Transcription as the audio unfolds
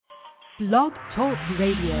Blog Talk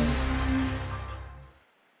Radio.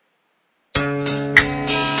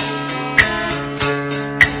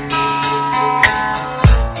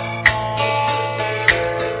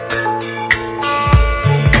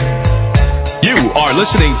 Are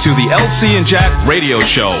listening to the LCandjack radio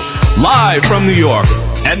show, live from New York.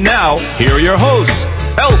 And now, here are your hosts,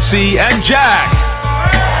 LC and Jack.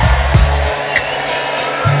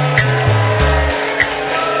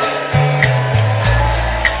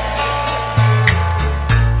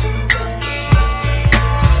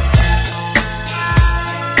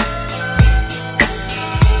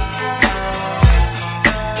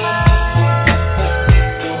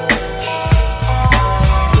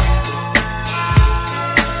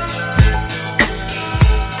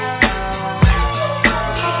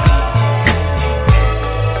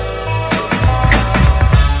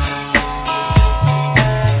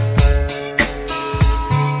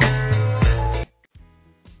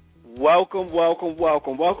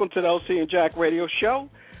 Welcome to the LC and Jack radio show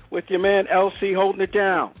with your man LC holding it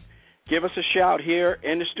down. Give us a shout here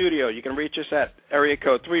in the studio. You can reach us at area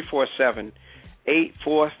code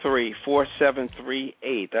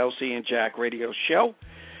 347-843-4738, LC and Jack radio show.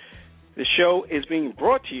 The show is being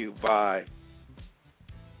brought to you by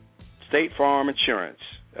State Farm Insurance.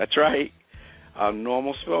 That's right. Our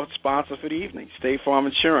normal sponsor for the evening, State Farm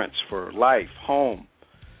Insurance for life, home,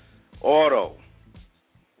 auto,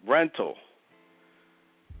 rental.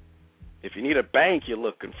 If you need a bank you're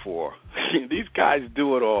looking for, these guys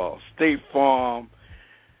do it all. State Farm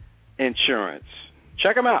Insurance.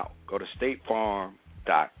 Check them out. Go to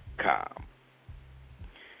statefarm.com.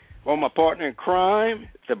 Well, my partner in crime,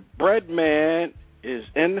 the bread man, is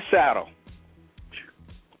in the saddle.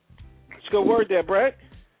 Let's go word there, Brett.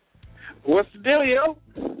 What's the deal, yo?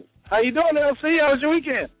 How you doing, LC? How was your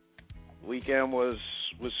weekend? Weekend was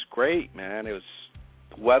great, man. The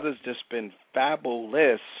weather's just been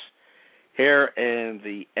fabulous here in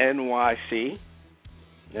the NYC,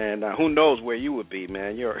 and who knows where you would be,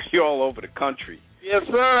 man. You're all over the country. Yes,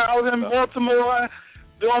 sir. I was in Baltimore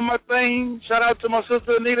doing my thing. Shout out to my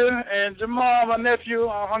sister Anita and Jamal, my nephew.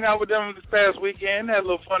 I hung out with them this past weekend. Had a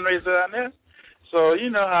little fundraiser out there. So you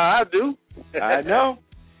know how I do. I know.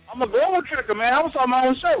 I'm a globe trekker, man. I was on my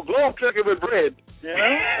own show, globe trekker with bread. You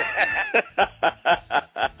know.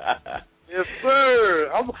 Yes, sir.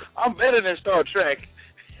 I'm better than Star Trek.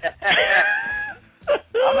 I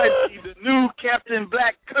might be the new Captain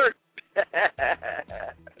Black Kirk.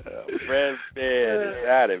 Fred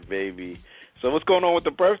at it, baby. So what's going on with the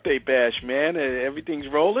birthday bash, man? Everything's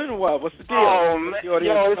rolling or what? What's the deal? Oh, man. You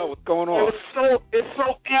know what's going on? It's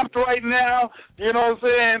so amped right now. You know what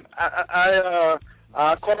I'm saying?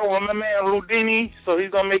 I caught up with my man Rudini, so he's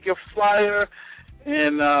going to make a flyer.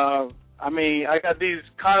 And, I got these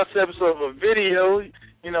concepts of a video,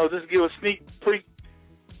 just give a sneak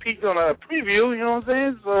peek on a preview, you know what I'm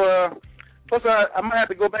saying? So, plus I might have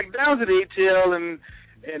to go back down to the ATL and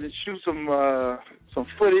shoot some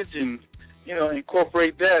footage and,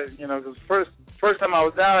 incorporate that, because first time I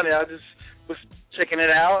was down there, I just was checking it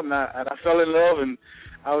out and I fell in love and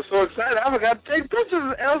I was so excited. I forgot to take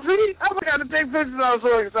pictures, LC. I forgot to take pictures. I was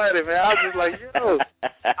so excited, man. I was just like,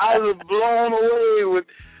 I was blown away with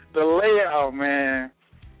the layout, man.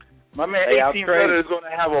 My man 18 Better is going to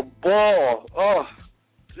have a ball. Oh,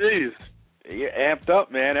 jeez. You're amped up,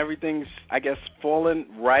 man. Everything's, I guess, falling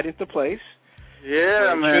right into place.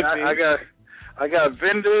 Yeah, man. I got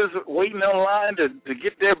vendors waiting in line to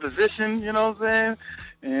get their position, you know what I'm saying?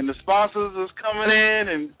 And the sponsors is coming in,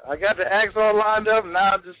 and I got the acts all lined up.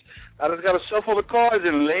 Now I just got to shuffle the cards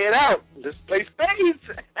and lay it out. Just play spades.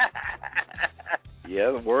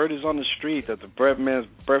 Yeah, the word is on the street that the Breadman's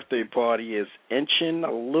birthday party is inching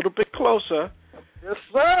a little bit closer. Yes,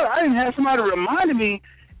 sir. I didn't have somebody reminding me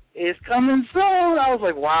it's coming soon. I was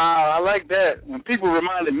like, wow, I like that. When people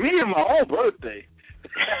reminded me of my own birthday.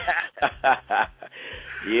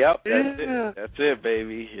 Yep, that's it,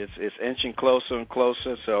 baby. It's inching closer and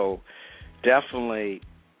closer. So definitely,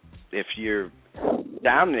 if you're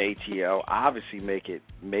down in ATL, obviously make it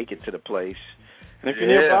to the place. And if you're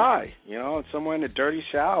nearby, somewhere in the dirty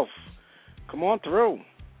South, come on through.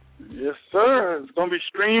 Yes, sir. It's going to be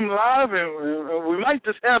streamed live, and we might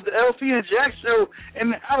just have the LC and Jack show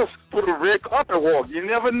in the house for the red carpet walk. You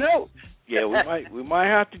never know. Yeah, we might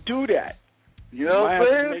have to do that. You know what I'm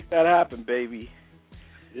saying? Make that happen, baby.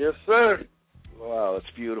 Yes, sir. Wow, it's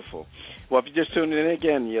beautiful. Well, if you're just tuning in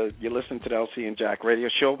again, you're listening to the LC and Jack radio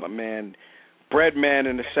show. My man, Bread Man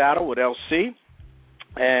in the Saddle with LC,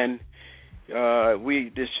 and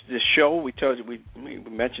this show we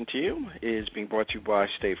mentioned to you is being brought to you by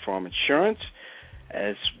State Farm Insurance,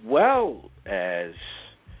 as well as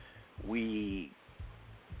we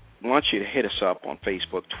want you to hit us up on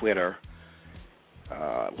Facebook, Twitter,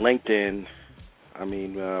 LinkedIn. I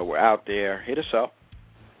mean, we're out there. Hit us up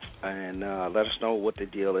and let us know what the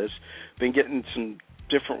deal is. Been getting some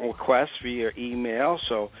different requests via email,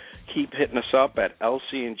 so keep hitting us up at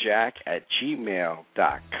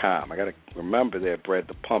LCandjack@gmail.com. I got to remember there, Brett,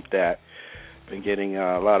 to pump that. Been getting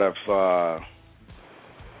a lot of,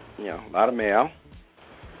 mail.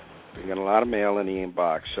 Been getting a lot of mail in the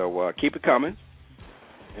inbox, so keep it coming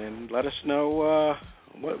and let us know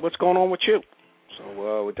what's going on with you. So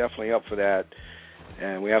we're definitely up for that,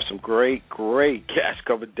 and we have some great guests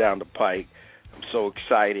coming down the pike. I'm so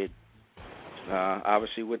excited.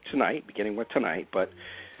 Obviously beginning with tonight, but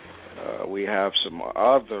we have some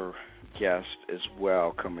other guests as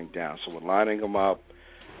well coming down. So we're lining them up,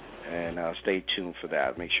 and stay tuned for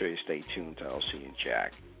that. Make sure you stay tuned to LC and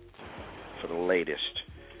Jack for the latest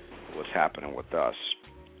what's happening with us.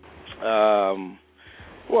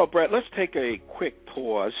 Well, Brett, let's take a quick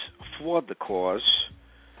pause for the cause.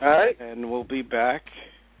 All right. And we'll be back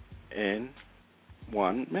in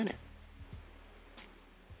 1 minute.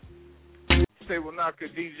 They will knock a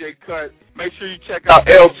DJ cut. Make sure you check out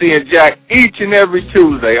LC and Jack each and every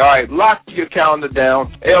Tuesday. All right, lock your calendar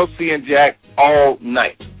down. LC and Jack all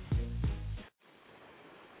night.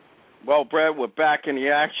 Well, Brett, we're back in the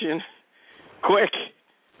action. Quick.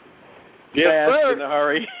 Yes, fast, sir. in a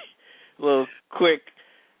hurry. A little quick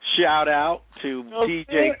shout out to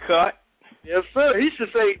DJ Cut. Yes, sir. He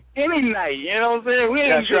should say any night. You know what I'm saying?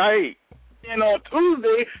 That's right. On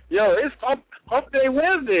Tuesday, it's Hump Day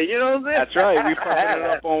Wednesday. You know what I'm saying? That's right. We pumping it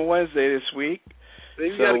up on Wednesday this week. So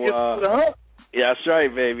you got to get to the hump. Yeah, that's right,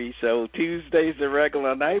 baby. So Tuesday's the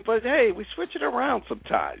regular night, but hey, we switch it around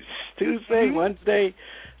sometimes. Tuesday, Wednesday,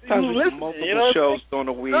 sometimes we do multiple shows during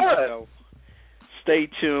the week. So stay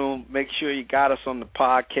tuned. Make sure you got us on the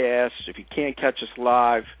podcast. If you can't catch us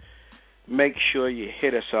live, make sure you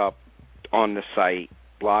hit us up on the site,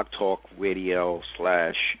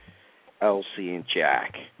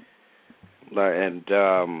 blogtalkradio.com/LCandjack. And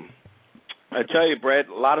I tell you, Brett,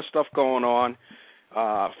 a lot of stuff going on.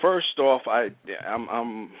 First off, I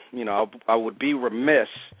would be remiss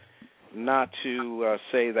not to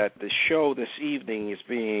say that the show this evening is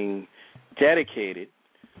being dedicated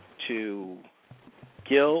to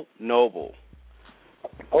Gil Noble.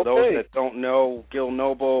 For those that don't know, Gil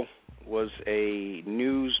Noble was a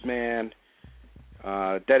newsman,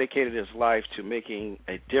 dedicated his life to making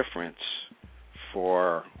a difference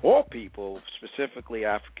for all people, specifically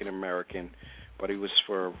African American, but he was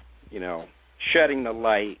for, shedding the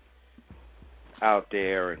light out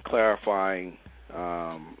there and clarifying,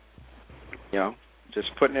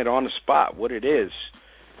 just putting it on the spot, what it is.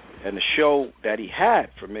 And the show that he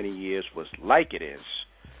had for many years was Like It Is.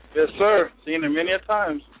 Yes, sir. Seen it many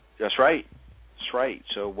times. That's right. That's right.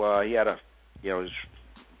 So he had a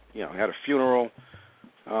funeral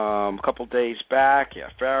a couple days back. He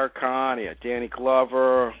had Farrakhan. He had Danny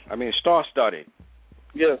Glover. I mean, star-studded.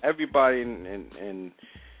 Yes. Everybody in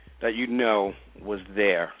that was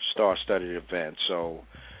there. Star-studded event. So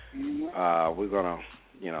we're gonna,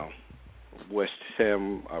 wish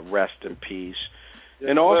him a rest in peace. Yes,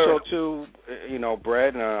 and also too,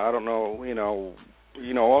 Brett. I don't know,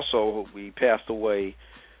 also we passed away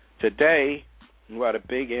today, who had a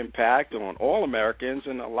big impact on all Americans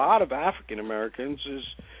and a lot of African Americans, is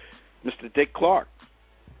Mr. Dick Clark.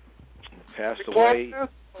 He passed away.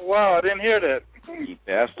 Wow, I didn't hear that. He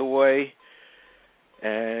passed away,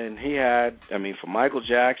 and he had, from Michael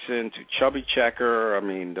Jackson to Chubby Checker,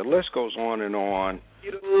 the list goes on and on.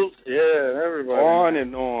 Yeah, everybody. On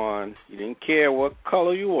and on. He didn't care what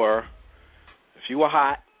color you were. If you were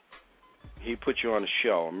hot, he put you on a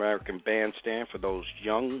show. American Bandstand, for those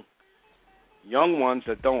young ones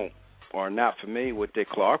that are not familiar with Dick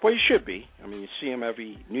Clark. Well, you should be. You see him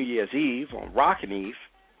every New Year's Eve on Rockin' Eve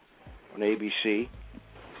on ABC.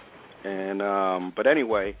 And but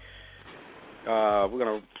anyway, we're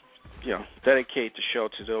gonna dedicate the show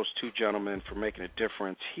to those two gentlemen for making a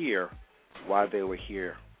difference here while they were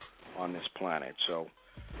here on this planet. So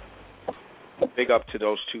big up to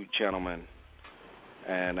those two gentlemen.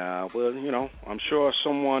 And I'm sure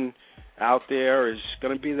someone out there is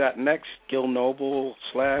going to be that next Gil Noble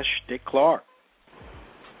 / Dick Clark.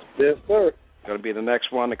 Yes, sir. Going to be the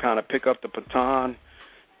next one to kind of pick up the baton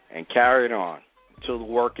and carry it on until the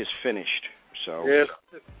work is finished. So yes.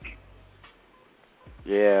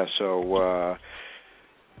 Yeah. So,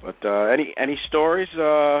 but any stories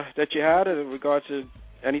that you had in regards to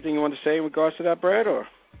anything you want to say in regards to that, Brad? Or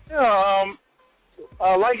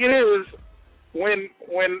Like It Is. When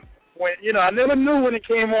I never knew when it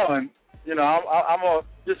came on. I'm gonna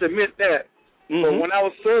just admit that. But when I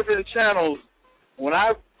was surfing channels, when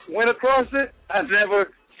I went across it, I never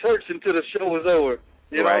searched until the show was over.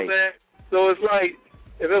 You know what I'm saying? So it's like,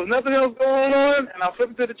 if there was nothing else going on, and I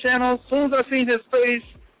flipped to the channel, as soon as I seen his face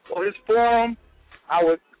or his forum, I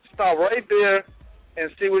would stop right there and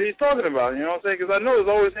see what he's talking about. You know what I'm saying? Because I know it's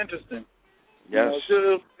always interesting. Yes. You know, it's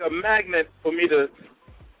just a magnet for me to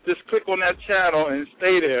just click on that channel and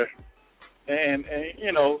stay there, and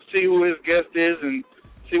you know, see who his guest is and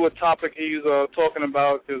see what topic he's talking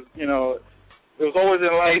about. Because you know, it was always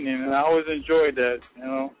enlightening, and I always enjoyed that. You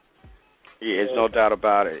know. Yeah, there's no doubt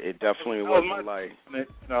about it. It definitely was enlightening.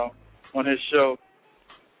 You know, on his show.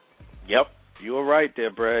 Yep, you were right there,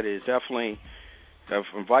 Brad. It's definitely. I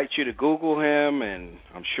invite you to Google him, and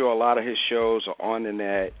I'm sure a lot of his shows are on the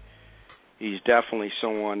net. He's definitely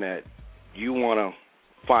someone that you want to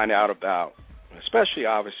find out about, especially,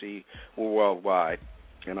 obviously, we're worldwide.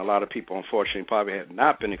 And a lot of people, unfortunately, probably have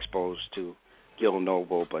not been exposed to Gil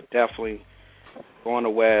Noble, but definitely go on the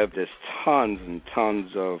web. There's tons and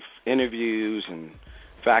tons of interviews and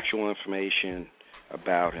factual information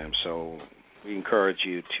about him. So we encourage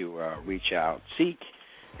you to reach out, seek,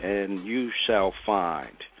 and you shall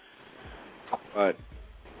find. But,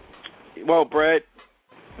 well, Brett,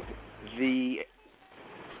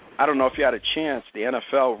 I don't know if you had a chance, the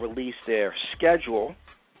NFL released their schedule.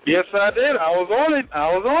 Yes, I did. I was on it.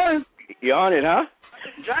 You on it, huh?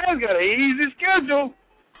 Giants got an easy schedule.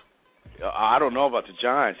 I don't know about the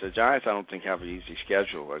Giants. The Giants, I don't think, have an easy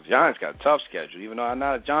schedule. The Giants got a tough schedule, even though I'm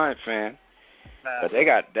not a Giant fan. But they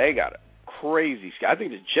got a crazy schedule. I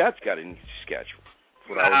think the Jets got an easy schedule.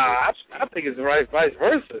 I think it's right, vice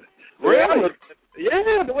versa. Really?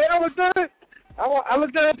 The way I looked at it, I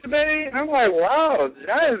looked at it today, and I'm like, wow, the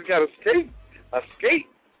Giants got a skate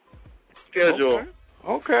schedule.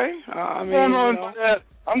 Okay. I mean,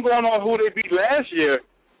 I'm going on who they beat last year.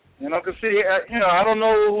 You know, cause see, I don't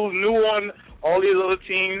know who's new on all these other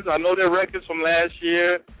teams. I know their records from last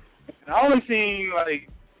year. And I only seen like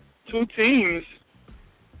 2 teams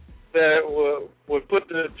that would put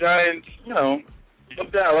the Giants, you know, your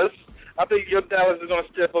Dallas. I think your Dallas is going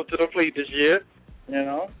to step up to the plate this year. You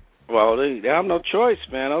know. Well, they have no choice,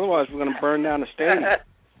 man. Otherwise, we're going to burn down the stadium.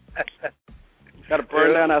 Got to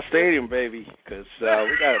burn down our stadium, baby, because we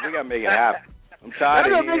got to make it happen. I'm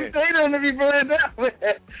tired of it. The stadium to be burned down, man.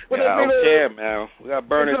 I don't care, man. We got to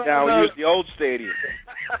burn it down. We use the old stadium.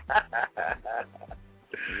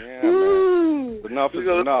 Yeah, man. Enough is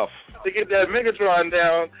enough. To get that Megatron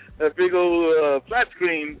down, that big old flat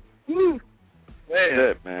screen. Woo. Man.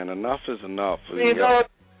 That's it, man. Enough is enough.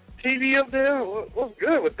 TV up there? What's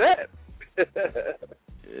good with that?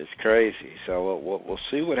 It's crazy. So we'll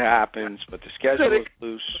see what happens, but the schedule is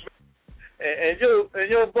loose. And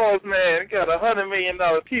your boss, man, got a $100 million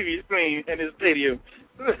TV screen in his stadium.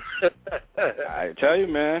 I tell you,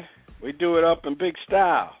 man, we do it up in big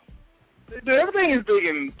style. Everything is big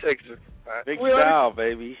in Texas. Big style,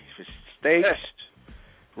 baby. Steaks,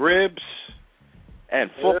 ribs, and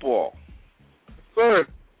football. Sir.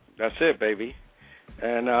 That's it, baby.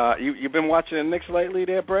 And you've been watching the Knicks lately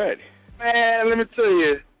there, Brad? Man, let me tell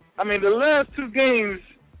you. I mean, the last 2 games,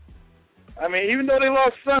 I mean, even though they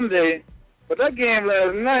lost Sunday, but that game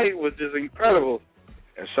last night was just incredible.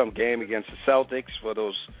 There's some game against the Celtics for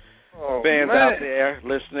those fans out there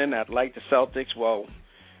listening that like the Celtics. Well,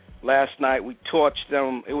 last night we torched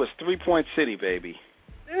them. It was 3-point city, baby.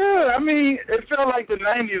 Yeah, I mean, it felt like the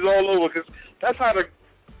 90s all over because that's how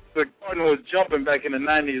the Garden was jumping back in the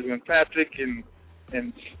 90s when Patrick and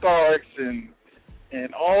Starks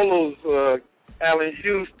and all those Allen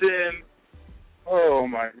Houston. Oh,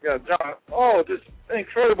 my God, John. Oh, this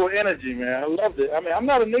incredible energy, man. I loved it. I mean, I'm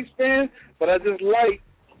not a Knicks fan, but I just like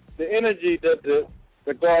the energy that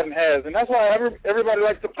the Garden has. And that's why everybody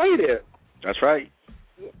likes to play there. That's right.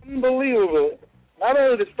 It's unbelievable. Not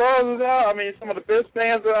only the stars are out, I mean, some of the best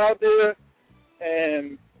fans are out there.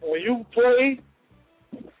 And when you play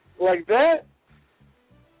like that,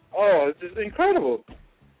 oh, it's just incredible.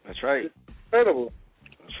 That's right. It's incredible.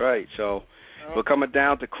 That's right. So we're coming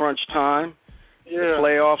down to crunch time. Yeah. The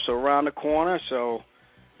playoffs are around the corner, so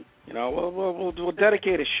you know we'll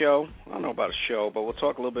dedicate a show. I don't know about a show, but we'll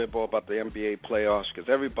talk a little bit more about the NBA playoffs because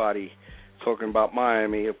everybody talking about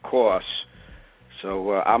Miami, of course.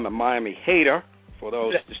 So I'm a Miami hater. For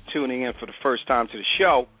those just tuning in for the first time to the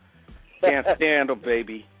show, can't stand them,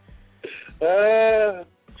 baby.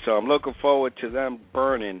 So I'm looking forward to them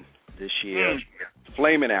burning this year,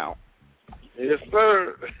 flaming out. Yes,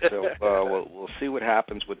 sir. So we'll see what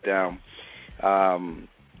happens with them.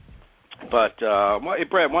 But hey,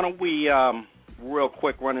 Brad, why don't we real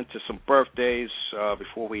quick run into some birthdays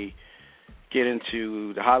before we get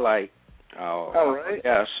into the highlight All right.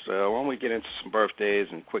 Yes. Why don't we get into some birthdays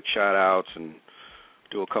and quick shout-outs and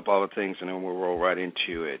do a couple other things, and then we'll roll right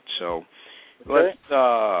into it. So let's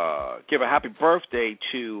give a happy birthday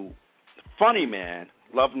to Funny Man.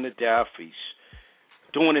 Love him to death. He's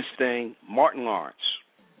doing his thing. Martin Lawrence.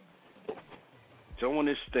 Doing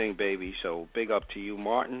his thing, baby. So big up to you,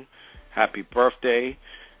 Martin. Happy birthday.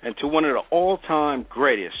 And to one of the all-time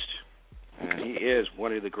greatest. And he is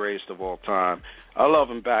one of the greatest of all time. I love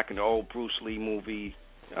him back in the old Bruce Lee movie.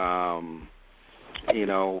 He's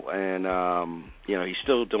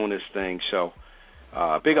still doing his thing. So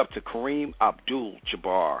big up to Kareem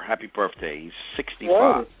Abdul-Jabbar. Happy birthday. He's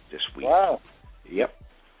 65 this week. Wow. Yep.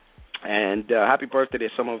 And happy birthday to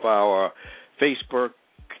some of our Facebook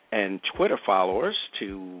and Twitter followers.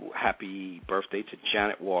 Happy birthday to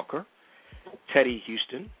Janet Walker, Teddy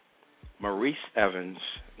Houston, Maurice Evans,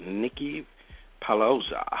 Nikki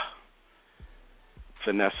Palozza,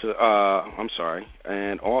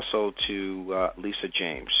 and also to Lisa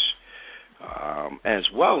James, as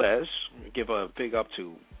well as give a big up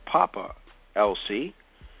to Papa LC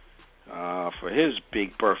for his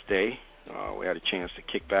big birthday. We had a chance to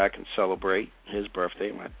kick back and celebrate his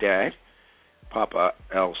birthday, my dad, Papa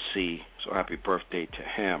LC. So happy birthday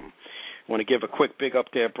to him. I want to give a quick big up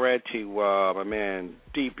there, Brad, to my man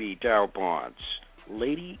DB Darryl Barnes,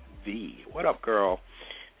 Lady V. What up, girl?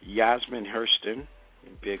 Yasmin Hurston,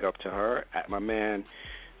 big up to her. My man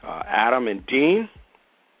Adam and Dean,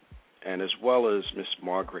 and as well as Miss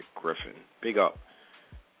Margaret Griffin. Big up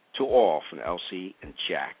to all from the LC and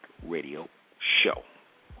Jack Radio Show.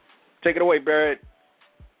 Take it away, Barrett.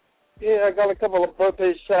 Yeah, I got a couple of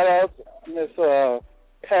birthday shout-outs. Miss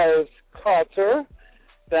Paris Carter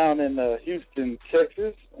down in Houston,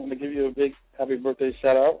 Texas. I want to give you a big happy birthday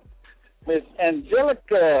shout-out. Miss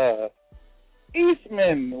Angelica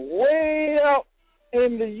Eastman, way out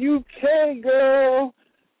in the UK, girl.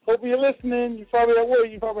 Hope you're listening. You probably at work.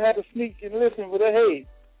 You probably had to sneak and listen, but hey,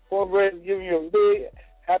 Cornbread is giving you a big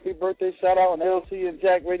happy birthday shout-out on the LC and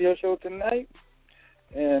Jack Radio Show tonight.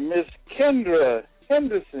 And Miss Kendra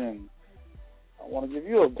Henderson, I want to give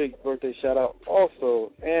you a big birthday shout-out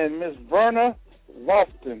also. And Miss Verna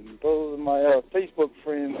Lofton. Those are my Facebook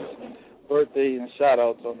friends' birthday and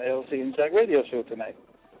shout-outs on the LC and Jack Radio Show tonight.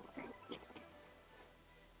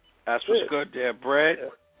 That's what's good there, Brett.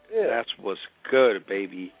 Yeah. That's what's good,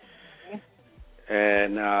 baby.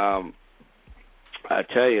 And I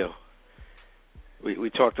tell you, we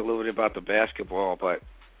talked a little bit about the basketball, but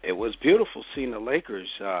it was beautiful seeing the Lakers.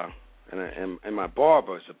 And my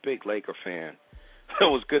barber is a big Laker fan. It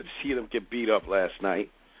was good to see them get beat up last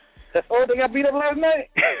night. Oh, they got beat up last night?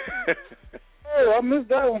 Oh, I missed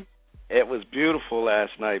that one. It was beautiful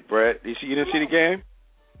last night, Brett. You didn't see the game?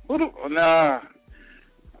 Nah.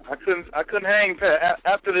 I couldn't hang past.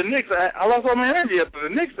 After the Knicks, I lost all my energy after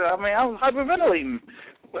the Knicks. I was hyperventilating.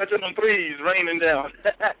 Watching them threes raining down.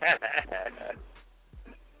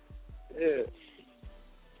 Yeah.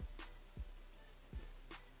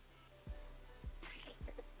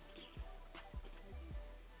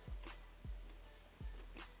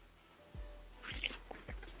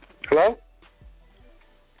 Hello?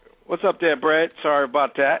 What's up there, Brett? Sorry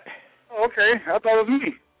about that. Oh, okay. I thought it was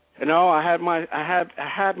me. No, I had my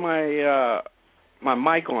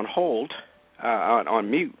mic on hold, on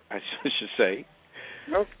mute, I should say.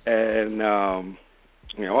 Nope. And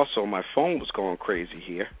also my phone was going crazy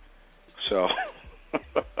here, so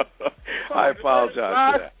I apologize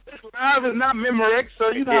for that. It's live, is not Memorex,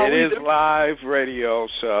 so you know. It is live radio,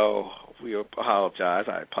 so we apologize.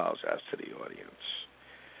 I apologize to the audience.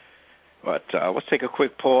 But let's take a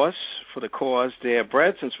quick pause for the cause there,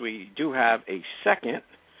 Brett, since we do have a second.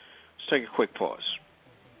 Let's take a quick pause.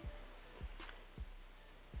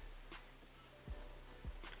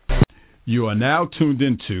 You are now tuned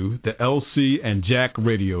into the LC and Jack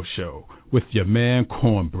Radio Show with your man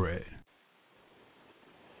Cornbread.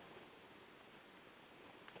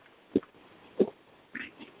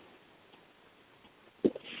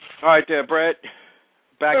 All right there, Brett.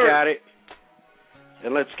 Back at it.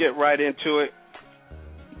 And let's get right into it.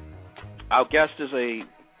 Our guest is a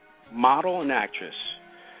model and actress.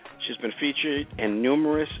 She's been featured in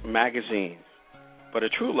numerous magazines, but her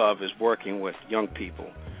true love is working with young people,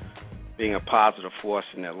 being a positive force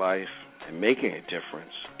in their life and making a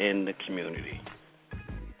difference in the community.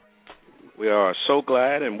 We are so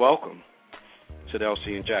glad and welcome to the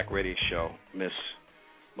LC and Jack Radio Show, Miss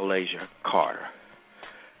Malayasia Carter.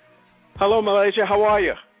 Hello, Malayasia. How are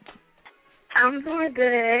you? I'm doing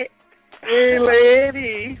good. Hey,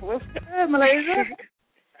 lady. What's good, Malayasia?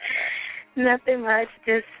 Nothing much.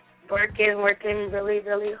 Just working really,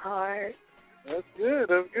 really hard. That's good.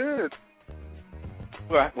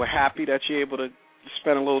 we're happy that you're able to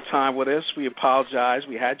spend a little time with us. We apologize.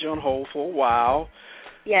 We had you on hold for a while.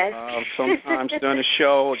 Yes. Sometimes during the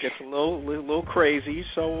show it gets a little crazy.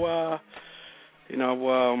 So,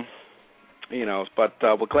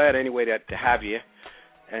 but we're glad anyway to have you,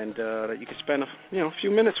 and that you could spend a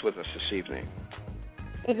few minutes with us this evening.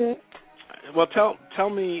 Mhm. Well, tell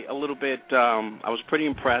me a little bit. I was pretty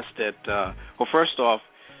impressed at. Well, first off,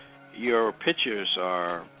 your pictures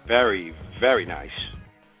are very, very nice.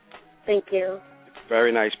 Thank you.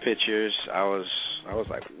 Very nice pictures. I was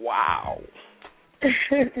like, wow.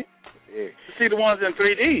 You see the ones in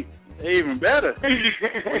 3D. They're even better.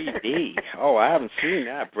 3D. Oh, I haven't seen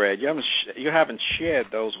that, Brad. You haven't shared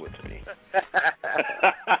those with me.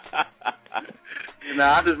 No,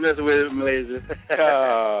 I'm just messing with it, Malaysia.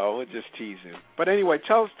 Oh, we're just teasing. But anyway,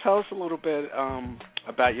 tell us a little bit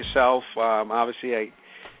about yourself. Obviously,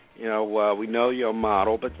 we know you're a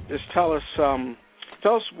model, but just tell us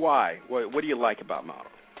why. What do you like about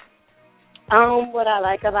modeling? What I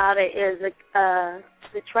like about it is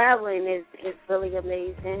the traveling is really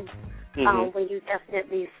amazing. Mm-hmm. When you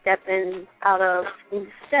definitely step out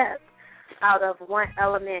of one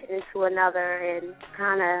element into another and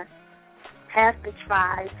kind of have to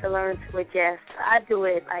try to learn to adjust. I do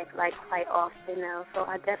it like quite often now, so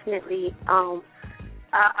I definitely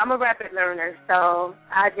I'm a rapid learner, so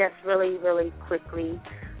I adjust really, really quickly.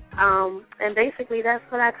 And basically that's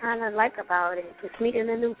what I kind of like about it, just meeting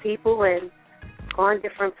the new people and going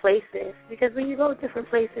different places. Because when you go different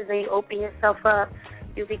places and you open yourself up,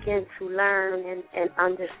 you begin to learn and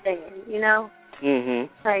understand,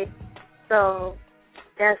 Mm-hmm. Right. So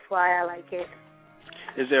that's why I like it.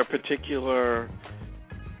 Is there a particular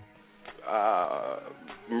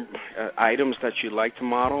items that you like to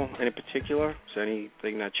model in particular? Is there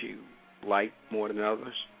anything that you like more than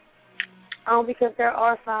others? Because there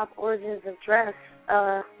are 5 origins of dress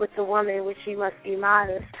with the woman, which she must be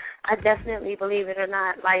modest. I definitely, believe it or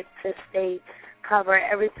not, like to stay covered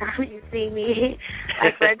every time you see me,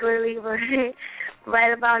 like regularly. But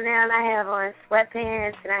right about now, I have on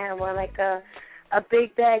sweatpants, and I have on like a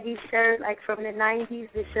big baggy shirt, like from the 90s,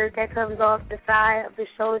 the shirt that comes off the side of the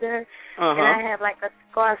shoulder, and I have like a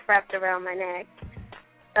scarf wrapped around my neck.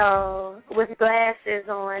 So with glasses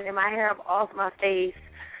on and my hair off my face.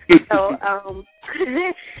 So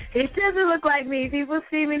it doesn't look like me. People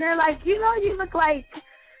see me, they're like, you look like,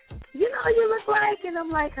 and I'm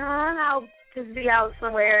like, I'll just be out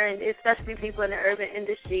somewhere, and especially people in the urban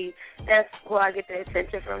industry, that's where I get the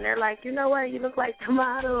attention from. They're like, you know what, you look like the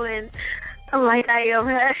model, and I'm like, I am.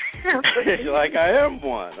 You're like, I am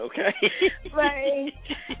one, okay? Right.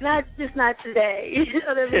 Not today. You know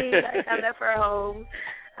what I mean? Like, I left her home.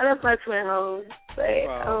 I left my twin home. But,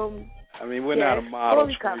 we're not a model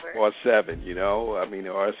 24/7,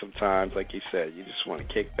 there are some times, like you said, you just want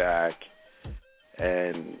to kick back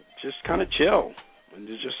and just kind of chill and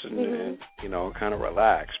just, kind of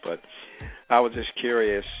relax. But I was just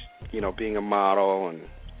curious, being a model and,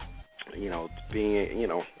 being,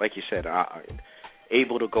 like you said,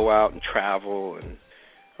 able to go out and travel, and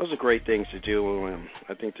those are great things to do. And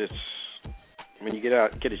I think that's, when you get a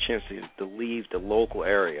chance to leave the local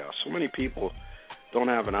area, so many people don't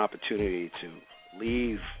have an opportunity to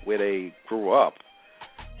leave where they grew up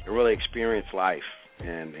and really experience life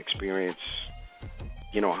and experience,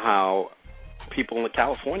 how people in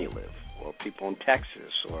California live, or people in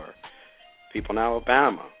Texas, or people in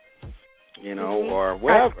Alabama, or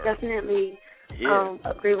wherever. I definitely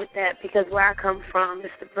agree with that, because where I come from,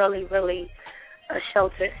 it's really, really a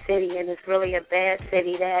sheltered city, and it's really a bad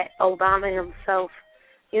city that Obama himself,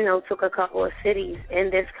 took a couple of cities in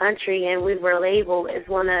this country, and we were labeled as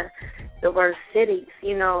one of the worst cities,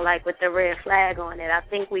 like with the red flag on it. I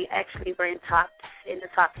think we actually were in the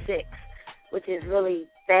top 6, which is really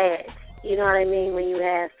bad. You know what I mean? When you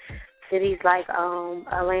have cities like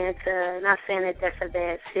Atlanta, not saying that that's a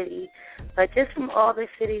bad city, but just from all the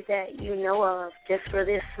cities that you know of, just for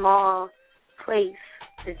this small place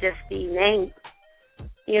to just be named,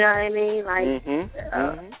 you know what I mean? Like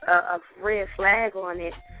a red flag on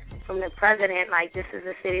it from the president, like this is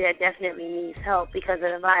a city that definitely needs help because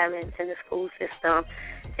of the violence in the school system,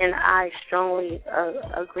 and I strongly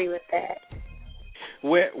agree with that.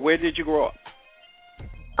 Where did you grow up?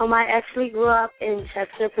 I actually grew up in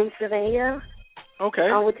Chester, Pennsylvania. Okay.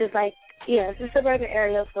 Which is it's a suburban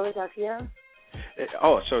area of Philadelphia.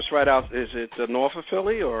 So it's right out. Is it north of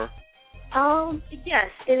Philly or?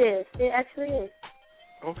 Yes, it is. It actually is.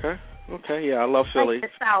 Okay. Yeah, I love Philly. Like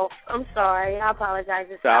the south. I'm sorry. I apologize.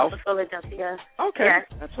 The south of Philadelphia. Okay. Yes.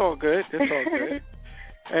 That's all good.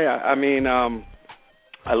 Hey,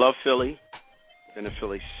 I love Philly. Been to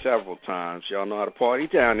Philly several times. Y'all know how to party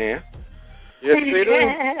down there. Yes, they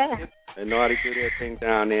do. They know how to do their thing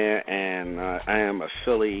down there, and I am a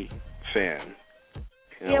Philly fan.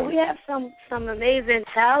 Yeah, we have some amazing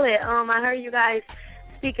talent. I heard you guys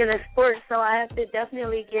speaking of sports, so I have to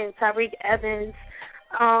definitely give Tyreek Evans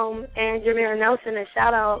and Jameer Nelson a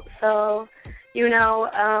shout out. So,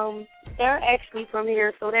 they're actually from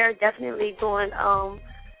here, so they're definitely doing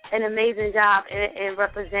an amazing job in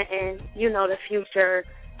representing, the future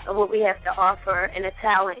of what we have to offer and the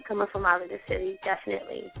talent coming from out of the city,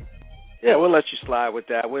 definitely. Yeah, we'll let you slide with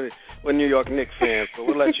that. We're New York Knicks fans, so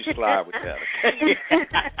we'll let you slide with that. Okay?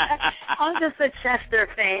 I'm just a Chester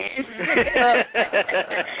fan.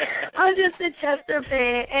 I'm just a Chester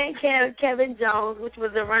fan, and Kevin Jones, which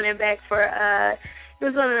was a running back for he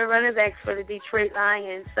was one of the running backs for the Detroit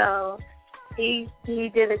Lions. So he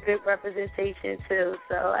did a good representation too.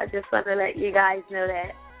 So I just want to let you guys know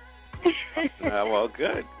that. Well,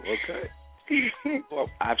 good. Well,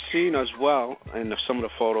 I've seen as well in some of the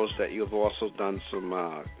photos that you've also done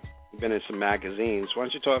been in some magazines. Why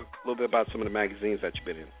don't you talk a little bit about some of the magazines that you've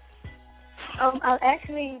been in? I've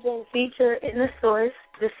actually been featured in The Source.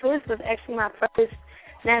 The Source was actually my first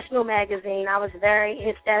national magazine. I was very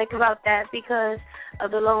ecstatic about that because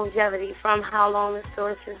of the longevity from how long The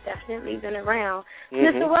Source has definitely been around. Mm-hmm.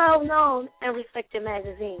 It's a well-known and respected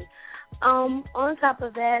magazine. On top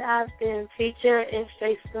of that, I've been featured in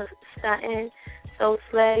Straight Stuntin'. So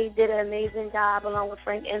Slay did an amazing job along with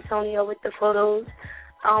Frank Antonio with the photos.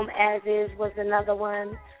 As Is was another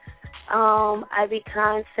one. Ivy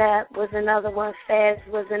Concept was another one. Feds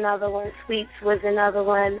was another one. Sweets was another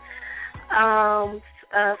one.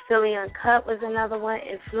 Philly Uncut was another one.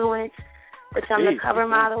 Influence, which I'm the cover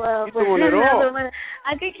model of, was another one.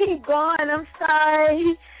 I could keep going. I'm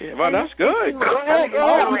sorry. Yeah, well, that's good. Go ahead.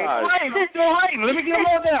 Let me get them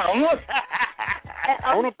all down. Look.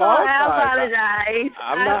 I apologize.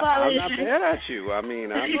 I'm not mad at you. I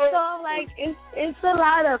mean, it's a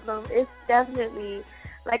lot of them. It's definitely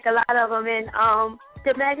a lot of them, and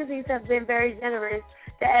the magazines have been very generous.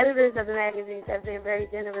 The editors of the magazines have been very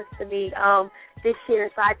generous to me this year,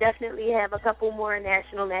 so I definitely have a couple more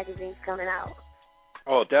national magazines coming out.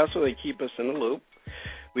 Oh, definitely keep us in the loop.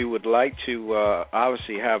 We would like to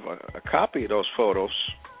obviously have a copy of those photos.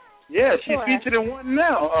 Yeah, she's featured in one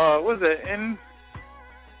now. What is it?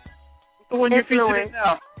 The one you're featured in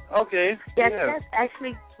now. Okay. Yes, that's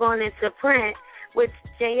actually going into print, which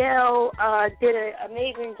JL did an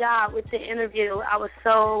amazing job with the interview. I was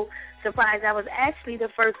so surprised. That was actually the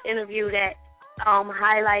first interview that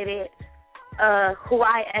highlighted who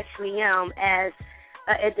I actually am as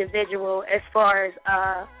an individual, as far as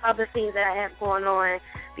other things that I have going on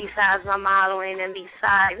besides my modeling and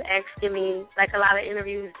besides asking me, like a lot of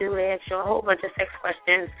interviews do, they ask you a whole bunch of sex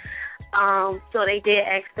questions. So they did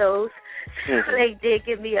ask those. So they did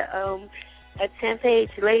give me a 10-page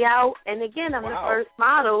layout. And again, I'm the first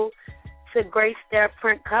model to grace their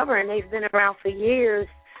print cover, and they've been around for years,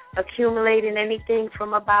 accumulating anything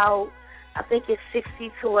from about, I think it's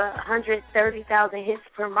 60 to 130,000 hits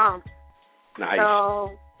per month. Nice.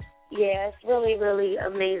 So, yeah, it's really, really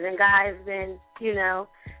amazing. Guys been,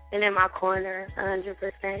 been in my corner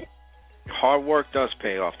 100%. Hard work does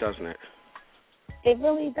pay off, doesn't it? It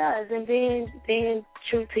really does, and being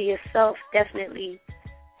true to yourself definitely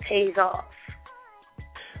pays off.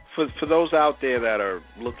 For those out there that are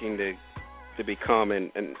looking to become,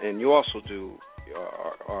 and you also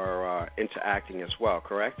are into acting as well,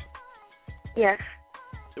 correct? Yes.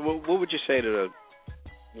 What would you say to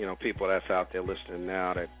the people that's out there listening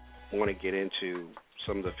now that want to get into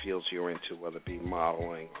some of the fields you're into, whether it be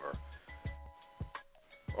modeling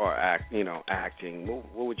or acting?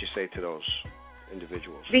 What would you say to those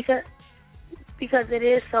individuals? Because it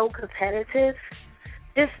is so competitive,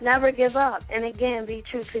 just never give up. And again, be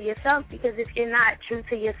true to yourself, because if you're not true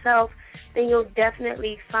to yourself, then you'll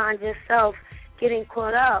definitely find yourself getting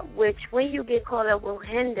caught up, which when you get caught up will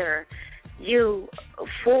hinder you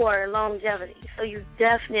for longevity. So you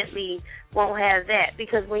definitely won't have that,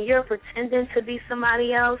 because when you're pretending to be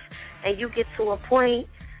somebody else and you get to a point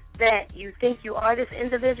that you think you are this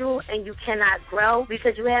individual and you cannot grow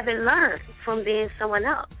because you haven't learned from being someone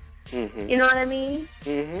else. Mm-hmm. You know what I mean?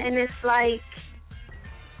 Mm-hmm. And it's like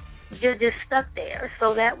you're just stuck there.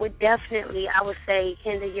 So that would definitely, I would say,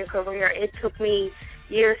 hinder your career. It took me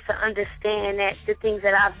years to understand that the things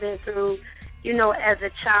that I've been through, as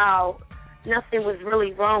a child, nothing was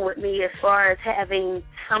really wrong with me as far as having,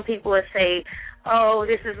 some people would say, oh,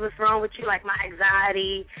 this is what's wrong with you, like my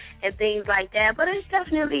anxiety and things like that. But it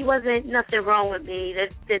definitely wasn't nothing wrong with me.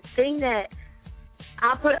 The thing that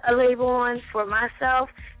I put a label on for myself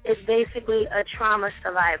is basically a trauma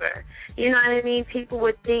survivor. You know what I mean? People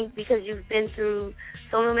would think because you've been through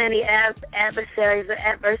so many adversaries or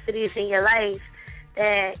adversities in your life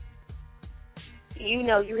that, you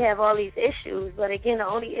know, you have all these issues. But, again, the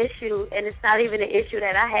only issue, and it's not even an issue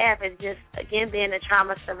that I have, is just, again, being a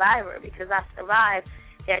trauma survivor because I survived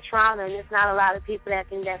that trauma, and there's not a lot of people that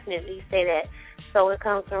can definitely say that. So it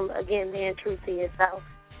comes from, again, being true to yourself.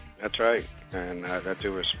 That's right, and I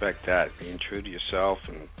do respect that, being true to yourself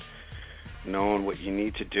and knowing what you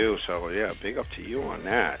need to do. So, yeah, big up to you on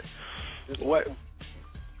that. What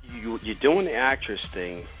you're doing the actress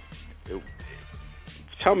thing.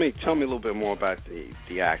 Tell me a little bit more about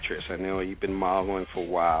the actress. I know you've been modeling for a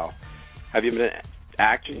while. Have you been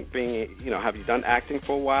acting? Have you done acting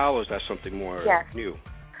for a while, or is that something more new?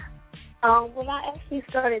 When I actually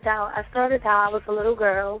started out, I was a little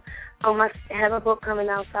girl. I have a book coming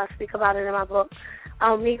out, so I speak about it in my book.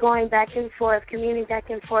 Me going back and forth, commuting back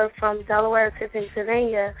and forth from Delaware to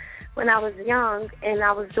Pennsylvania when I was young, and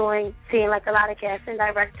I was seeing like a lot of casting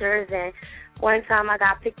directors, and one time I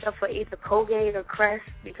got picked up for either Colgate or Crest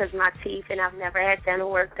because of my teeth, and I've never had dental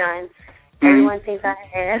work done. Everyone thinks I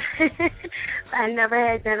have. I never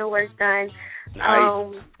had dental work done.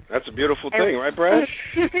 Nice. That's a beautiful thing, right, Brad?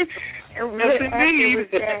 And yes, indeed.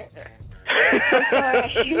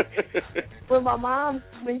 When my mom,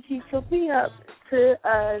 when she took me up to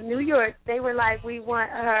New York, they were like, we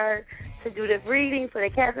want her to do the reading for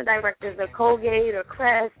the casting directors of Colgate or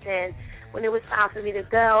Crest, and when it was time for me to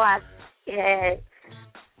go, I had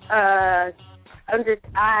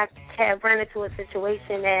run into a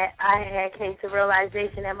situation that I had came to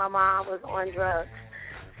realization that my mom was on drugs.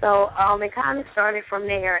 So it kind of started from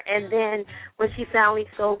there. And then when she finally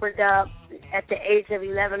sobered up at the age of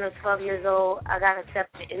 11 or 12 years old, I got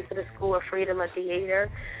accepted into the School of Freedom of Theater.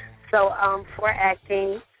 So for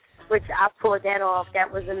acting, which I pulled that off,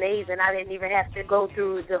 that was amazing. I didn't even have to go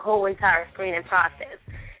through the whole entire screening process.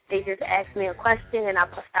 They just asked me a question, and I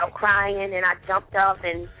bust out crying, and I jumped up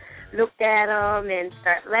and looked at them and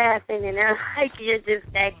started laughing, and they're like, you're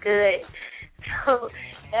just that good. So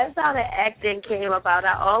that's how the acting came about.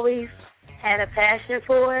 I always had a passion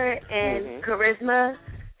for it and charisma,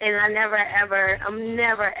 and I'm never,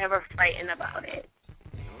 ever frightened about it.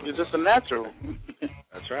 You're just a natural.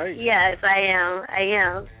 That's right. Yes, I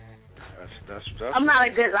am. That's I'm not a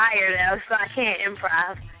good liar, though, so I can't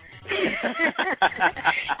improv.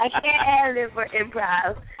 I can't ad-lib for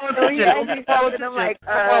improv. So you actually told them, I'm like,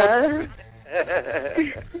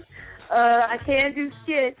 I can't do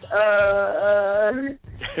skits.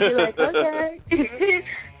 You're like, okay.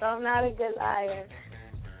 So I'm not a good liar.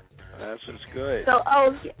 That's just good. So,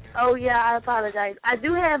 oh yeah, I apologize. I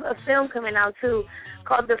do have a film coming out too,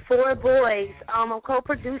 called The Four Boys. I'm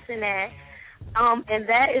co-producing that. And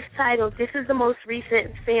that is titled, this is the most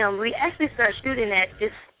recent film. We actually start shooting that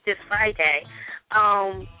this Friday.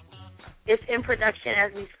 It's in production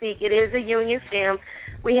as we speak. It is a union film.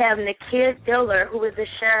 We have Nakir Diller, who is a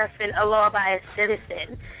sheriff and a law-abiding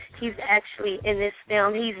citizen. He's actually in this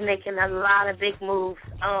film. He's making a lot of big moves.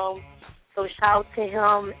 So shout to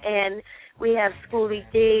him. And we have Schoolie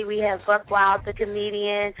D. We have Buck Wild, the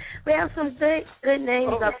comedian. We have some good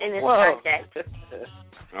names up in this project.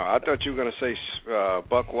 Oh, I thought you were going to say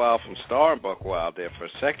Buck Wild from Star and Buck Wild there for a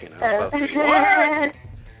second. I was like, what?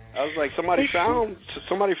 I was like, somebody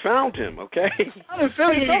found him, okay? I didn't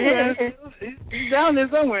found him somewhere. He's down there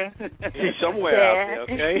somewhere. He's somewhere out there,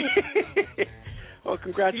 okay? Well,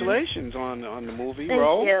 congratulations on the movie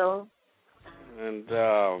role. Thank you. And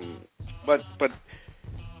but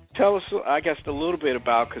tell us, I guess, a little bit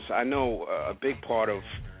about, because I know a big part of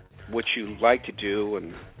what you like to do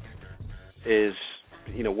and is,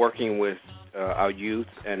 working with our youth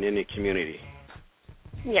and in the community.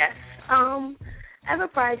 Yes. I have a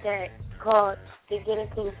project called the Get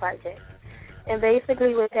Into Project. And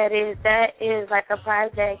basically what that is like a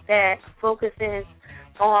project that focuses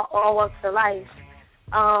on all walks of life.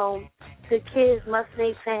 The kids must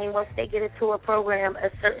maintain, once they get into a program, a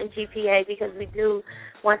certain GPA, because we do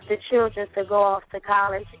want the children to go off to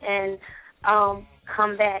college and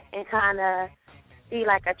come back and kind of be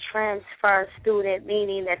like a transfer student,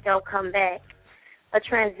 meaning that they'll come back, a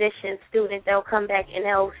transition student, they'll come back and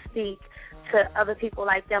they'll speak to other people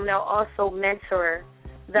like them. They'll also mentor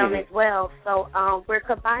them as well. So we're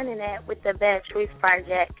combining that with the Bad Choice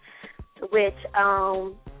Project, which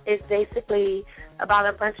is basically about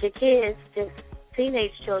a bunch of kids, just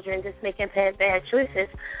teenage children, just making bad choices.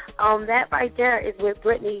 That right there is with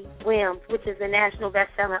Brittany Williams, which is a national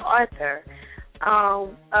best-selling author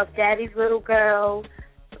of Daddy's Little Girl,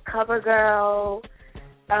 Cover Girl,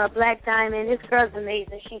 Black Diamond. This girl's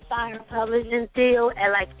amazing. She signed her publishing deal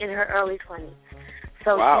in her early 20s.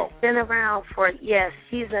 So wow. She's been around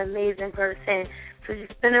she's an amazing person. So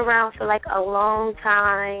she's been around for a long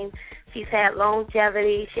time. She's had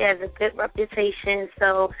longevity. She has a good reputation.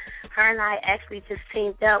 So her and I actually just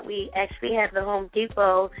teamed up. We actually have the Home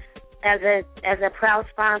Depot as a proud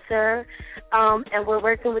sponsor, and we're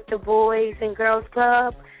working with the Boys and Girls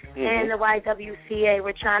Club and the YWCA.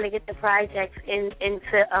 We're trying to get the projects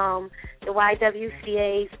into the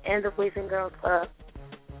YWCAs and the Boys and Girls Club.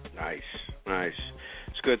 Nice.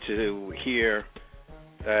 It's good to hear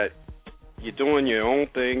that you're doing your own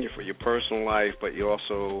thing for your personal life, but you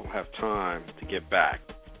also have time to get back.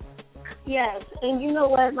 Yes, and you know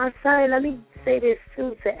what, my son, let me say this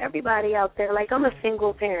too to everybody out there. I'm a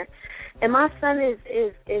single parent, and my son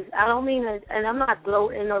is I don't mean, and I'm not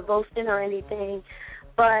gloating or boasting or anything,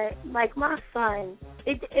 but my son,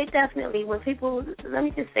 it definitely, when people, let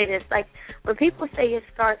me just say this, when people say it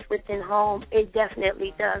starts within home, it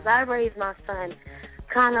definitely does. I raised my son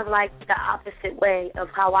kind of the opposite way of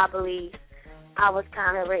how I believe I was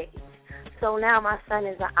kind of raised. So now my son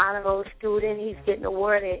is an honor roll student. He's getting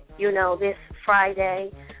awarded, this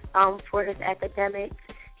Friday for his academics.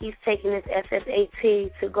 He's taking his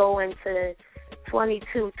SSAT to go into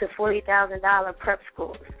 $22,000 to $40,000 prep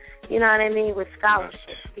schools. You know what I mean, with scholarships,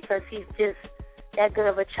 because he's just that good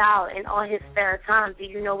of a child. And on his spare time, do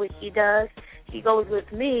you know what he does? He goes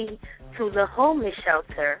with me to the homeless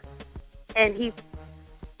shelter, and he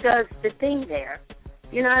does the thing there.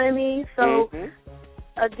 You know what I mean? So,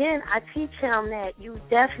 again, I teach him that you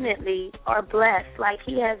definitely are blessed.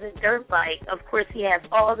 He has a dirt bike. Of course, he has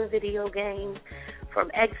all the video games from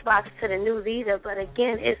Xbox to the new Vita. But,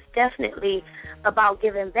 again, it's definitely about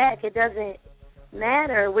giving back. It doesn't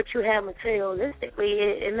matter what you have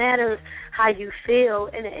materialistically. It matters how you feel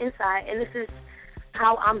in the inside. And this is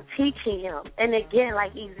how I'm teaching him. And, again,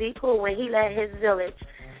 Ezekiel, when he led his village,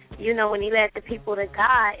 when he led the people to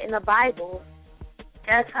God in the Bible,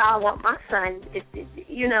 that's how I want my son,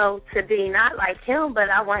 to be, not like him, but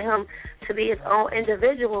I want him to be his own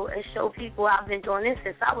individual and show people I've been doing this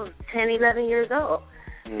since I was 10, 11 years old.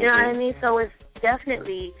 You know what I mean? So it's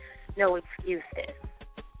definitely no excuses.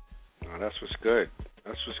 Oh, that's what's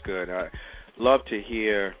good. I love to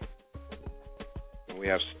hear, we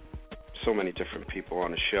have so many different people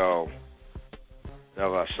on the show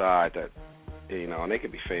of our side that, and they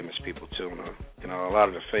could be famous people too. A lot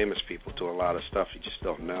of the famous people do a lot of stuff you just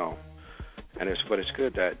don't know. But it's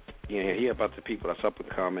good that you hear about the people that's up and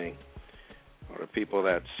coming, or the people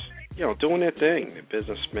that's doing their thing, the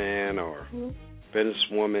businessman or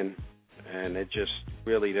businesswoman, and they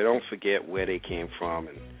don't forget where they came from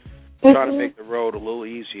and try to make the road a little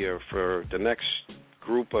easier for the next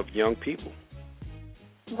group of young people.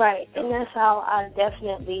 Right, and that's how I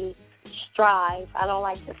definitely strive. I don't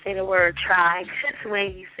like to say the word try, because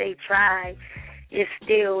when you say try, you're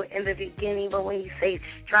still in the beginning, but when you say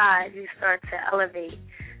strive, you start to elevate.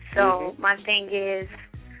 So my thing is,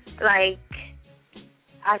 I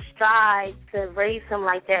strive to raise him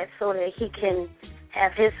like that so that he can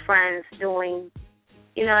have his friends doing,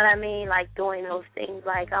 you know what I mean, doing those things.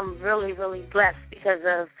 I'm really, really blessed because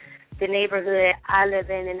of the neighborhood I live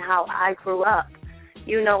in and how I grew up.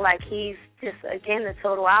 He's just, again, the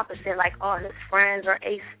total opposite. All his friends are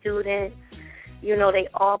A students. They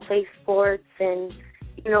all play sports and,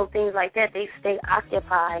 things like that. They stay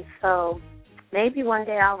occupied. So maybe one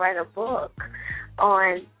day I'll write a book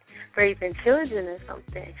on raising children or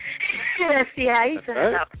something. Let's see how he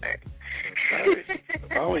turns out first.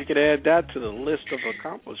 Oh, you could add that to the list of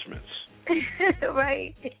accomplishments.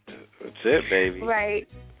 Right. That's it, baby. Right.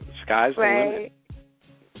 The sky's the limit.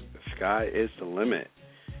 The sky is the limit.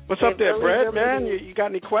 What's up there, Brad, man? You got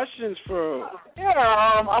any questions for... Yeah,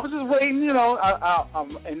 I was just waiting,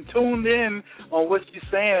 I'm tuned in on what you're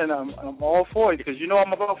saying. I'm all for it because,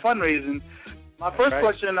 I'm about fundraising. My first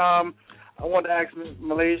question, I wanted to ask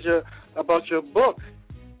Malaysia about your book.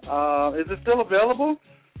 Is it still available?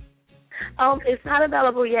 It's not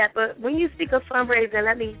available yet, but when you speak of fundraising,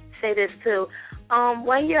 let me say this too.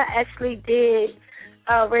 One year I actually did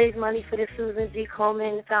raise money for the Susan G.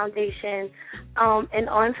 Komen Foundation, and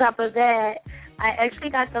on top of that, I actually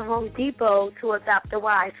got the Home Depot to adopt a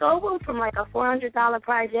Y. So it went from a $400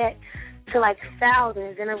 project to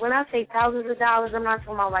thousands. And when I say thousands of dollars, I'm not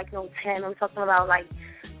talking about no 10. I'm talking about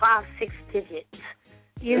 5, 6 digits.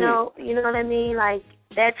 You know what I mean?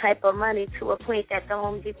 That type of money, to a point that the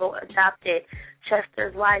Home Depot adopted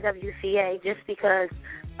Chester's YWCA just because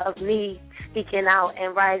of me speaking out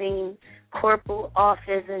and writing corporate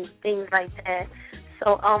office and things like that.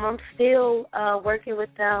 So I'm still working with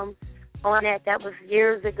them on that. That was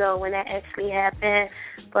years ago when that actually happened.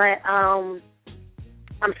 But I'm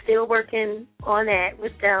still working on that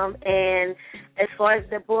with them. And as far as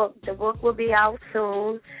the book will be out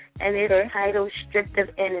soon, and it's titled Stripped of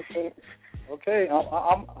Innocence. Okay,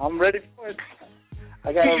 I'm ready for it.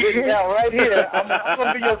 I got it written down right here. I'm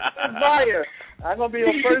gonna be your first buyer. I'm gonna be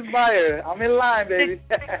your first buyer. I'm in line, baby.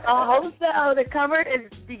 Also, the cover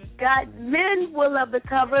is men will love the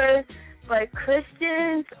cover, but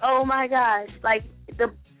Christians, oh my gosh, like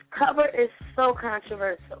the cover is so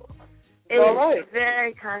controversial. It's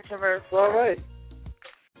very controversial. All right.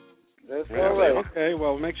 That's all right. Okay,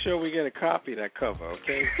 well, make sure we get a copy of that cover,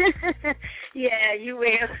 okay? Yeah, you will.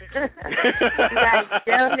 You guys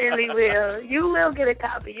definitely will. You will get a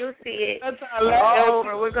copy. You'll see it.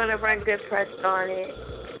 We're going to run good press on it.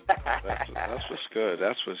 That's what's good.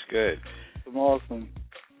 That's what's good. Awesome.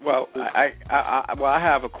 Well, I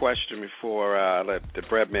have a question before I let the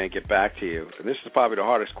bread man get back to you. And this is probably the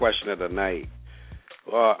hardest question of the night.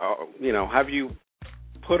 Have you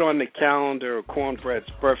put on the calendar Cornbread's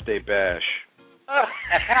birthday bash? I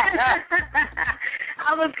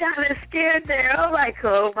was kind of scared there. I'm like,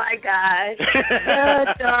 oh my gosh.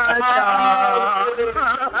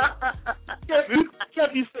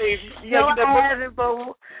 Kept you safe. No, I haven't, but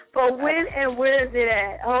when and where is it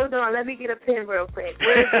at? Hold on, let me get a pen real quick.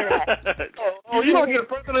 Where is it at? You don't get a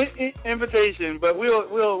personal invitation, but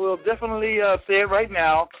we'll definitely say it right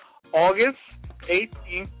now. August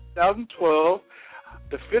 18th, 2012.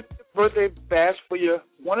 The 50th birthday bash for your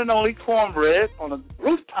one and only Cornbread on a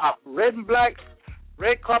rooftop, red and black,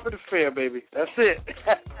 red carpet affair, baby. That's it.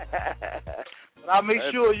 But I'll make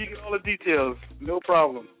sure you get all the details. No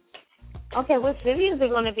problem. Okay, what city is it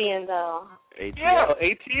going to be in, though?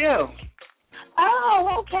 ATL. Oh,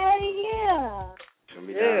 okay, yeah. It's going to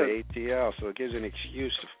be down at ATL, so it gives you an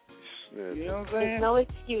excuse. You know what I'm saying? There's no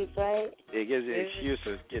excuse, right? It gives you an excuse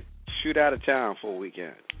to shoot out of town for a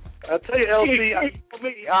weekend. I'll tell you, LC,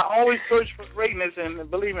 I always search for greatness, and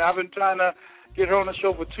believe me, I've been trying to get her on the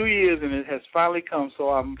show for 2 years, and it has finally come. So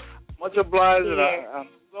I'm much obliged, and I'm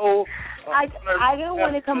so. I didn't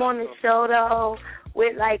want to come on the show though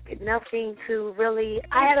with like nothing to really.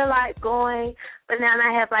 I had a lot going, but now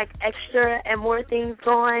I have like extra and more things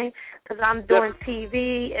going because I'm doing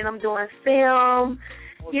TV and I'm doing film.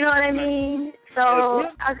 You know what I mean? So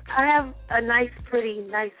I have a pretty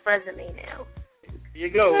nice resume now. You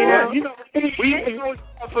go. We always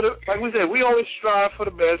strive for like we said, we always strive for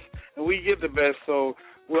the best, and we get the best. So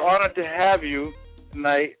we're honored to have you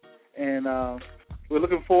tonight, and we're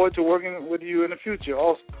looking forward to working with you in the future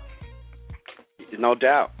also. No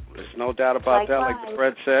doubt. There's no doubt about that. Like the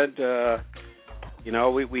Fred said,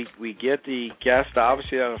 we get the guests,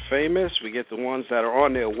 obviously, that are famous. We get the ones that are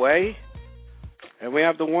on their way, and we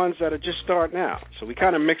have the ones that are just starting out. So we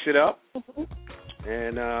kind of mix it up,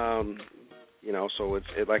 and so it's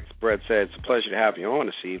like Brett said, it's a pleasure to have you on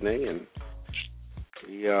this evening, and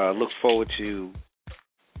we look forward to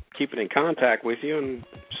keeping in contact with you and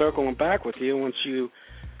circling back with you once you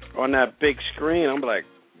are on that big screen. I'm like,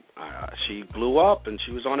 she blew up, and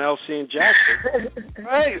she was on LCandjack.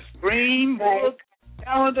 Right, screen, book,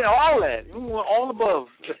 calendar, all that. We were all above.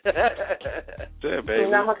 Yeah, baby.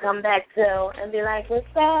 And I'm going to come back, too, and be like,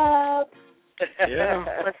 what's up? Yeah.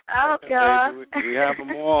 What's up, y'all? We have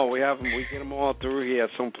them all. We get them all through here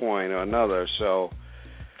at some point or another. So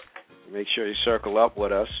make sure you circle up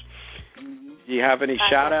with us. Do you have any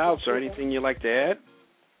shout-outs or anything you'd like to add?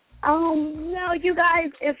 No, you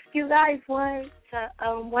guys. If you guys want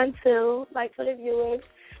to, like for the viewers,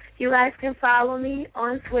 you guys can follow me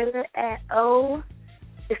on Twitter at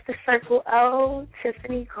it's the circle O,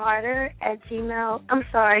 Tiffany Carter at Gmail. I'm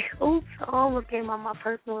sorry. Oops, I almost gave out my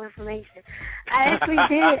personal information. I actually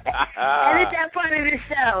did. Edit that part of the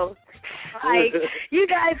show. Like, you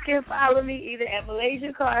guys can follow me either at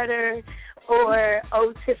Malaysia Carter or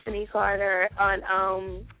Tiffany Carter on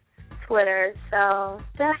Twitter. So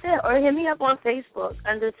that's it. Or hit me up on Facebook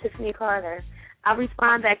under Tiffany Carter. I'll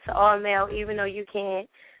respond back to all mail, even though you can't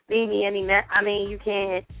leave me you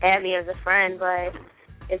can't add me as a friend, but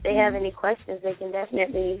if they have any questions, they can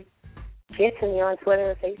definitely get to me on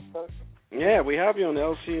Twitter or Facebook. Yeah, we have you on the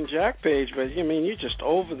LCandjack page, but you're just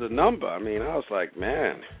over the number. I was like,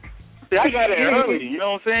 man. See, I got it early, you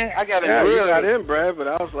know what I'm saying? I got it early. You got in, Brad, but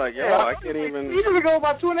I was like, I can't even. Years ago,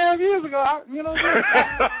 about 2.5 years ago, you know what I'm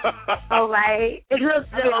saying? All right. It looks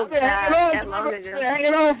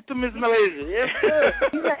hanging on to Miss Malaysia. Yes, sir.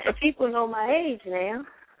 People know my age now.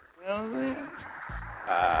 You know what I'm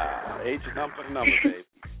saying? Age is number to number, baby.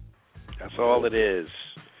 That's all it is.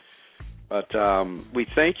 But we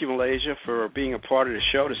thank you, Malaysia, for being a part of the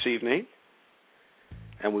show this evening.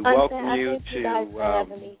 And we welcome you to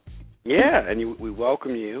we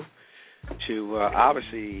welcome you to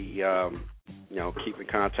obviously keep in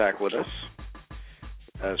contact with us,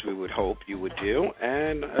 as we would hope you would do,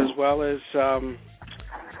 and as well as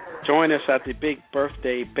join us at the big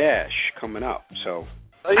birthday bash coming up. So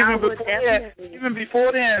even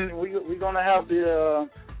before then, we're gonna have the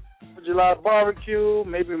July barbecue,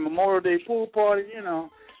 maybe Memorial Day pool party.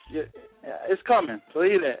 It's coming. So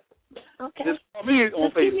hear that. Okay. Just follow me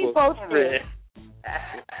on Facebook. Keep me posted.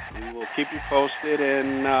 We will keep you posted,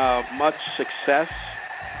 and much success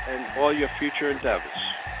in all your future endeavors.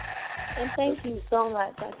 And thank you so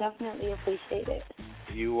much. I definitely appreciate it.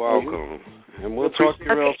 You're welcome. And we'll talk to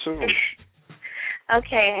you real soon.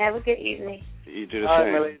 Okay. Have a good evening. You do the all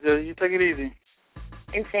same. Right, Malayasia, you take it easy.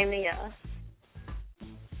 And same to y'all.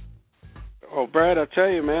 Oh, Brad, I tell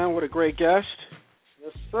you, man, what a great guest.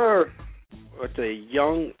 Yes, sir. What a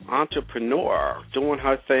young entrepreneur doing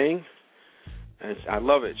her thing. And I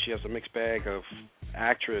love it. She has a mixed bag of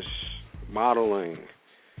actress, modeling.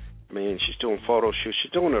 I mean, she's doing photo shoots.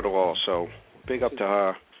 She's doing it all. So big up to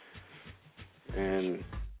her. And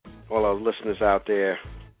all our listeners out there,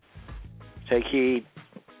 take heed.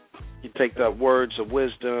 You take the words of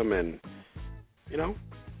wisdom and,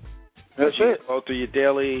 That's it. Go through your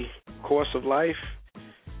daily course of life.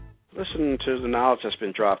 Listen to the knowledge that's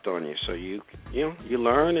been dropped on you, so you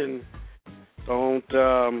learn and don't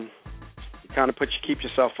keep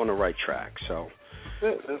yourself on the right track. So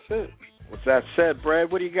that's it. With that said, Brad,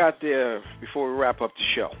 what do you got there before we wrap up the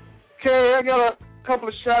show? Okay, I got a couple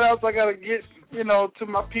of shout outs I gotta get, to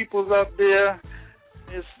my peoples out there.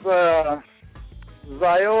 It's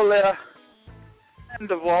Viola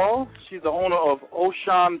Sandoval. She's the owner of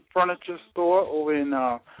Ocean Furniture Store over in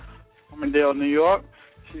Farmingdale, New York.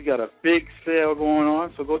 She's got a big sale going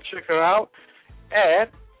on, so go check her out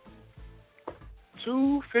at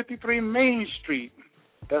 253 Main Street.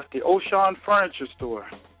 That's the Ocean Furniture Store.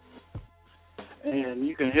 And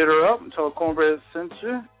you can hit her up and tell her Cornbread sent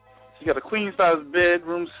you. She got a queen-size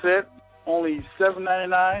bedroom set, only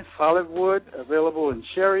 $7.99, solid wood, available in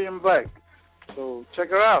cherry and black. So check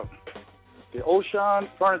her out, the Ocean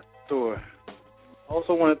Furniture Store.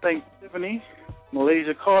 Also want to thank Tiffany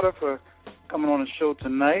Malaysia Carter for coming on the show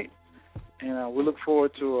tonight, and we look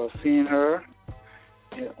forward to seeing her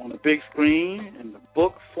on the big screen, in the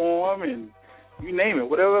book form, and you name it.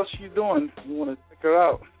 Whatever else she's doing, we want to check her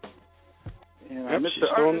out. And Mr.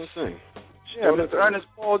 Ernest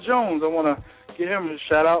Paul Jones, I want to give him a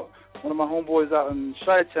shout out. One of my homeboys out in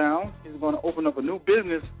Chi-Town, he's going to open up a new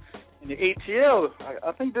business in the ATL,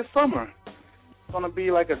 I think this summer. It's going to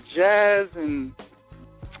be like a jazz and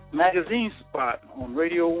magazine spot on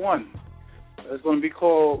Radio 1. It's going to be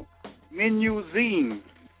called Menu Zine.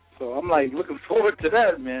 So I'm looking forward to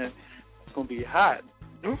that, man. It's going to be hot.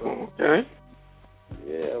 Okay.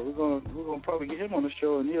 Yeah, we're gonna probably get him on the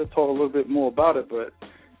show, and he'll talk a little bit more about it. But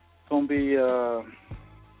it's going to be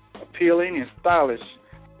appealing and stylish.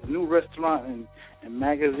 A new restaurant and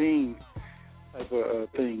magazine type of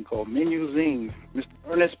thing called Menu Zine. Mr.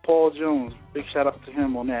 Ernest Paul Jones. Big shout out to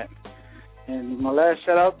him on that. And my last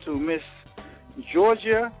shout out to Miss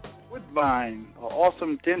Georgia Woodbine, an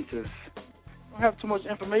awesome dentist. I don't have too much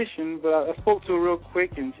information, but I spoke to her real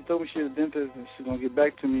quick, and she told me she's a dentist, and she's going to get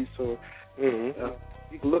back to me. So you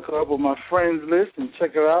can look her up on my friends list and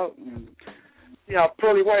check her out and see how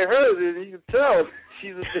pearly white hers is. And you can tell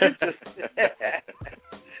she's a dentist.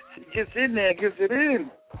 She gets in there, gets it in.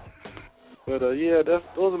 But, those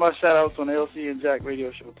are my shout-outs on the LCandjack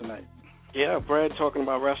radio show tonight. Yeah, Brad, talking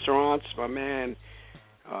about restaurants, my man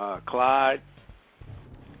Clyde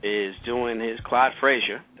is doing his, Clyde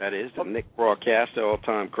Frazier, that is, the Nick broadcaster,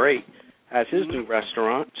 all-time great, has his new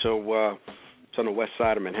restaurant. So it's on the west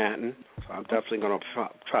side of Manhattan. So I'm definitely going to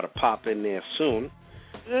try to pop in there soon.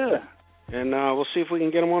 Yeah. And we'll see if we can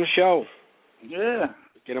get him on the show. Yeah.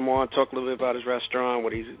 Get him on, talk a little bit about his restaurant,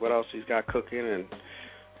 what else he's got cooking, and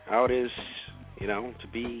how it is, to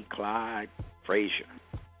be Clyde Frazier.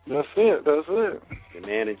 That's it. The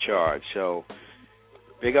man in charge. So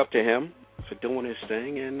big up to him for doing his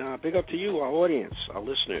thing, and big up to you, our audience, our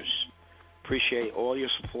listeners. Appreciate all your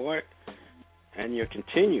support and your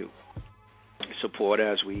continued support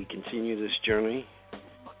as we continue this journey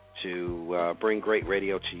to bring great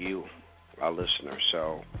radio to you, our listeners.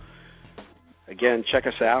 So, again, check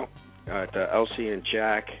us out at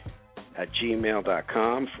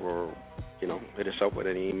LCandjack@gmail.com for, hit us up with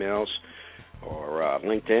any emails, or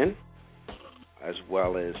LinkedIn, as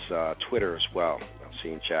well as Twitter as well,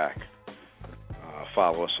 LCandjack.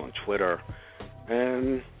 Follow us on Twitter,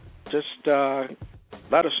 and just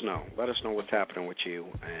let us know. Let us know what's happening with you.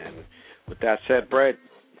 And with that said, Brett,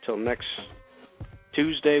 Till next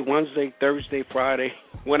Tuesday, Wednesday, Thursday, Friday,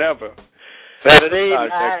 whenever. Saturday,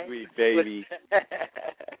 next week, baby.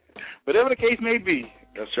 Whatever the case may be.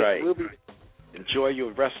 That's right. Enjoy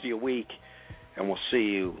your rest of your week, and we'll see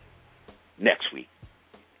you next week.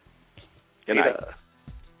 Good night.